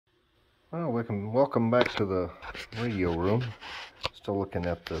Well, welcome back to the radio room. Still looking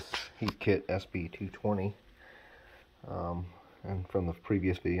at this Heathkit SB220. And from the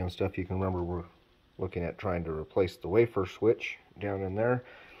previous video and stuff, you can remember we're looking at trying to replace the wafer switch down in there.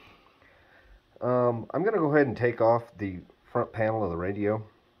 I'm going to go ahead and take off the front panel of the radio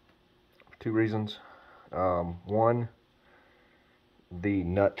for two reasons. One, the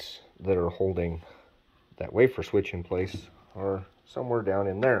nuts that are holding that wafer switch in place are somewhere down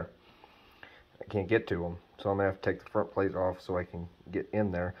in there. I can't get to them, so I'm going to have to take the front plate off so I can get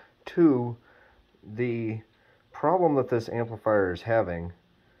in there. Two, the problem that this amplifier is having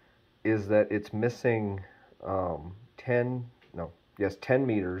is that it's missing 10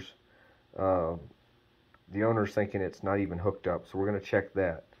 meters. The owner's thinking it's not even hooked up, so we're going to check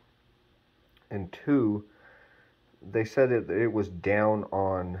that. And two, they said it was down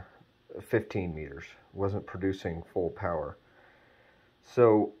on 15 meters, wasn't producing full power.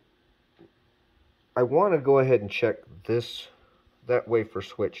 So I want to go ahead and check that wafer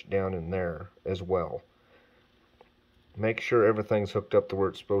switch down in there as well. Make sure everything's hooked up to where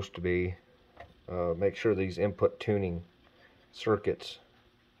it's supposed to be. Make sure these input tuning circuits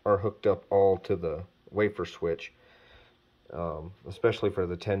are hooked up all to the wafer switch, especially for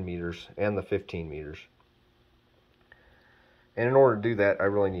the 10 meters and the 15 meters. And in order to do that, I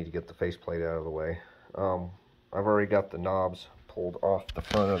really need to get the faceplate out of the way. I've already got the knobs pulled off the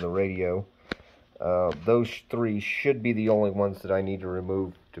front of the radio. Those three should be the only ones that I need to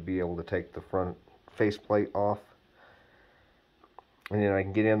remove to be able to take the front faceplate off. And then I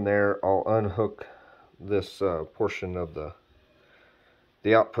can get in there, I'll unhook this portion of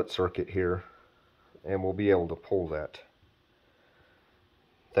the output circuit here, and we'll be able to pull that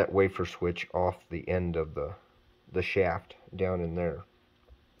wafer switch off the end of the shaft down in there.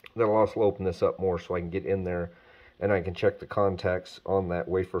 That'll also open this up more so I can get in there and I can check the contacts on that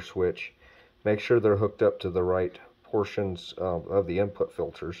wafer switch. Make sure they're hooked up to the right portions of the input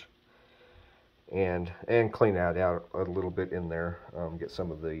filters, and clean that out a little bit in there. Get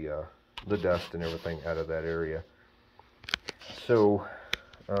some of the dust and everything out of that area. So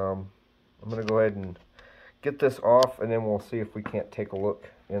I'm going to go ahead and get this off, and then we'll see if we can't take a look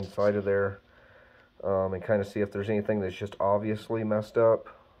inside of there and kind of see if there's anything that's just obviously messed up,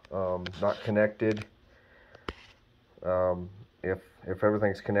 not connected. If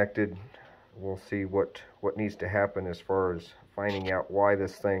everything's connected, we'll see what needs to happen as far as finding out why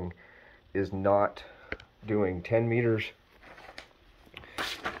this thing is not doing 10 meters.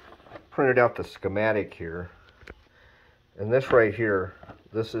 Printed out the schematic here, and this right here,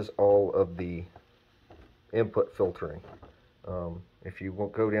 this is all of the input filtering. If you will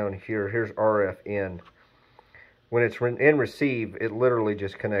go down here, here's RF in. When it's in receive, it literally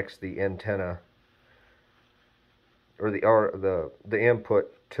just connects the antenna or the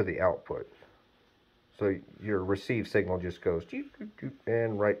input to the output. So your receive signal just goes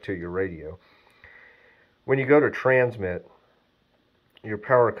and right to your radio. When you go to transmit, your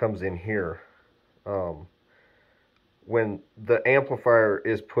power comes in here. When the amplifier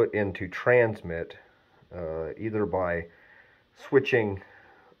is put into transmit, either by switching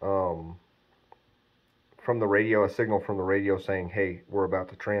from the radio, a signal from the radio saying, hey, we're about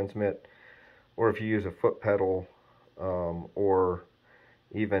to transmit, or if you use a foot pedal, or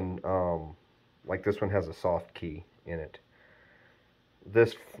even like this one has a soft key in it.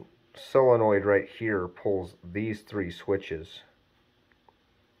 This solenoid right here pulls these three switches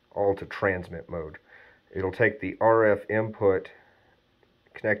all to transmit mode. It'll take the RF input,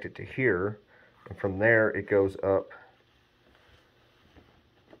 connect it to here, and from there it goes up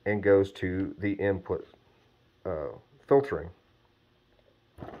and goes to the input filtering.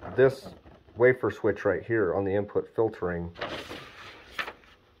 This wafer switch right here on the input filtering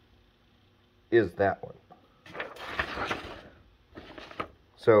is that one.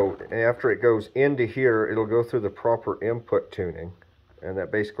 So after it goes into here, it'll go through the proper input tuning, and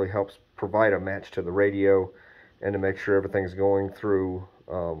that basically helps provide a match to the radio and to make sure everything's going through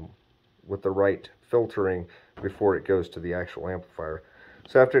with the right filtering before it goes to the actual amplifier.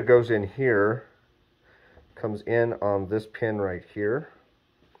 So after it goes in here, comes in on this pin right here.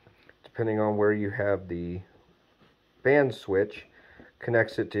 Depending on where you have the band switch,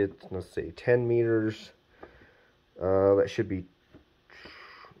 connects it to, let's see, 10 meters. That should be,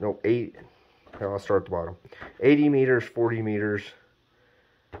 no, 8. I'll start at the bottom. 80 meters, 40 meters,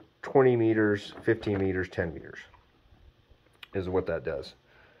 20 meters, 15 meters, 10 meters is what that does.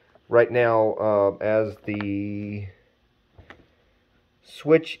 Right now, as the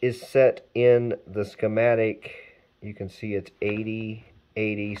switch is set in the schematic, you can see it's 80,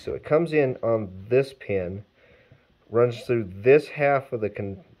 80. So it comes in on this pin, runs through this half of the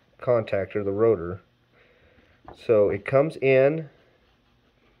contactor, the rotor. So it comes in,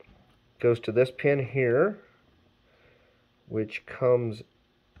 goes to this pin here, which comes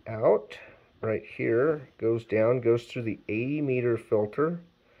out right here, goes down, goes through the 80 meter filter,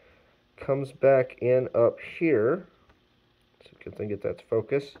 comes back in up here. So good thing get that to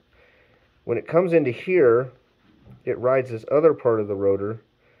focus. When it comes into here, it rides this other part of the rotor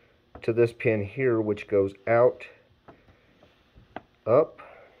to this pin here, which goes out, up,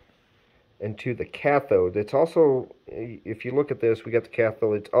 and to the cathode. It's also, if you look at this, we got the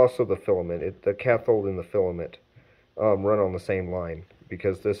cathode, it's also the filament. The cathode and the filament run on the same line,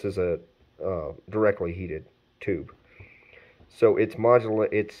 because this is a directly heated tube. So it's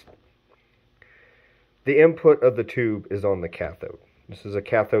modular, the input of the tube is on the cathode. This is a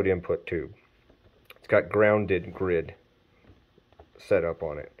cathode input tube. It's got grounded grid set up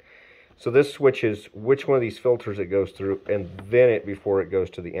on it. So this switches which one of these filters it goes through, and then before it goes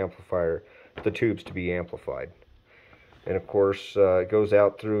to the amplifier, the tube's to be amplified. And of course, it goes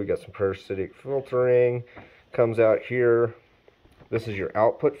out through, we got some parasitic filtering, comes out here. This is your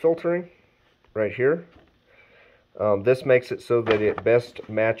output filtering, right here. This makes it so that it best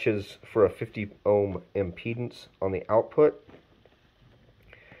matches for a 50 ohm impedance on the output.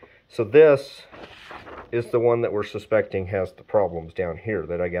 So this is the one that we're suspecting has the problems down here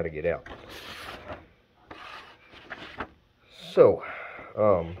that I got to get out. So,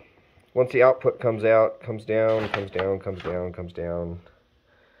 once the output comes out, comes down, comes down, comes down, comes down,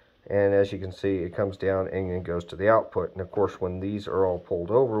 and as you can see, it comes down and then goes to the output. And of course, when these are all pulled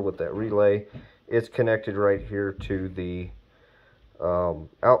over with that relay, it's connected right here to the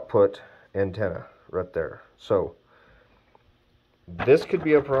output antenna right there. So this could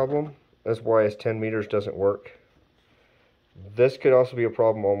be a problem as why 10 meters doesn't work. This could also be a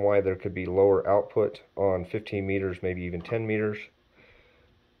problem on why there could be lower output on 15 meters, maybe even 10 meters.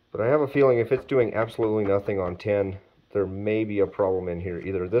 But I have a feeling if it's doing absolutely nothing on 10, there may be a problem in here.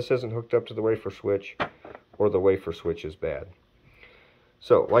 Either this isn't hooked up to the wafer switch, or the wafer switch is bad.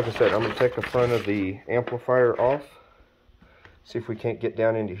 So, like I said, I'm going to take the front of the amplifier off. See if we can't get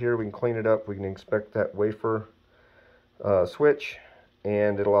down into here. We can clean it up. We can inspect that wafer switch.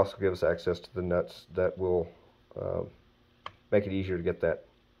 And it'll also give us access to the nuts that will make it easier to get that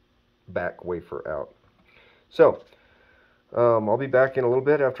back wafer out. So, I'll be back in a little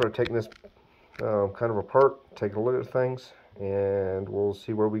bit after I've taken this kind of apart, take a look at things, and we'll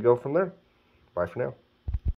see where we go from there. Bye for now.